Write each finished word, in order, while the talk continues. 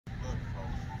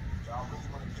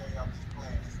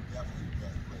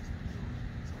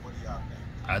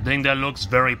I think that looks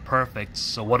very perfect.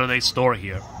 So what do they store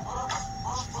here?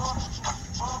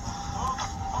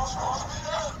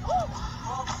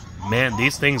 Man,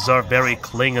 these things are very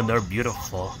clean and they're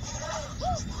beautiful.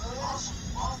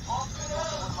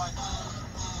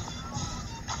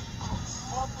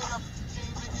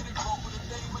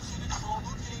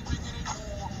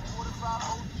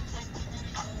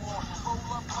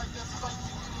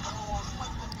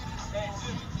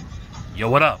 Yo,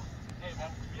 what up? Hey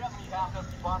man, you have any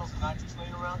half-empty bottles of nitrous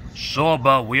laying around? Sure,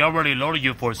 but we already loaded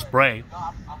you for spray. No,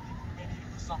 I'm thinking we may need it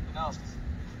for something else. 'Cause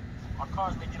our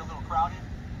cars may get a little crowded,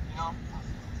 you know?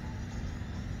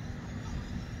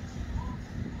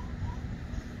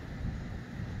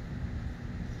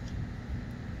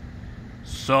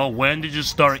 So when did you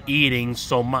start eating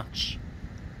so much?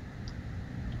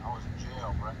 I was in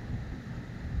jail, bro. I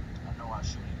know I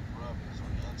shouldn't eat grub is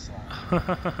on the inside.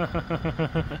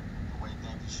 The way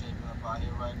things are shaping up out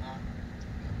here right now, it's a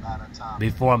matter of time.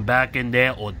 Before I'm back in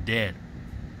there or dead.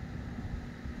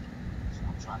 So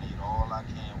I'm trying to eat all I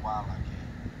can while I can.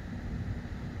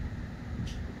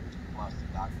 Plus, the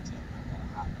doctor tell me I got a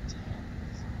hot tan.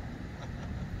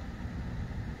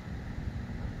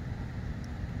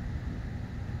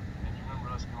 And you remember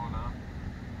us growing up?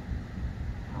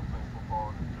 You know, playing football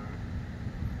in the dirt.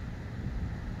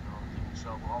 You know, getting in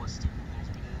trouble, all the stupid things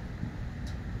we did.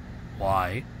 Why?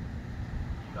 You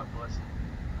got busted.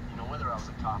 You know, whether I was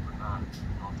a cop or not, you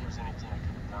know, if there's anything I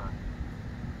could have done,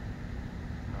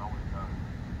 you know, I would have done it.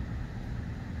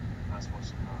 Not supposed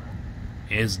to know,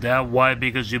 right? Is that why?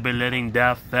 Because you've been letting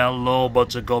that fellow but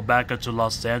to go back into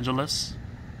Los Angeles?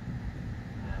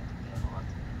 Yeah, I think they have a lot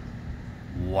to do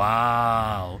with it.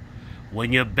 Wow.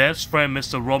 When your best friend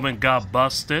Mr. Roman got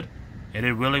busted, and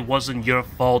it really wasn't your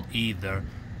fault either.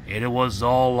 It was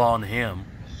all on him.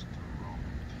 Mr. Roman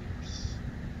Pierce.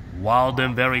 Wild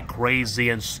and very crazy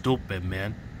and stupid,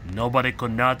 man. Nobody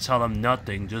could not tell him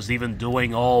nothing, just even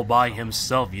doing all by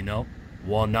himself, you know?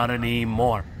 Well, not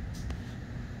anymore.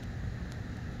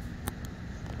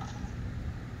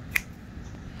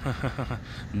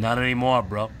 Not anymore,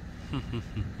 bro.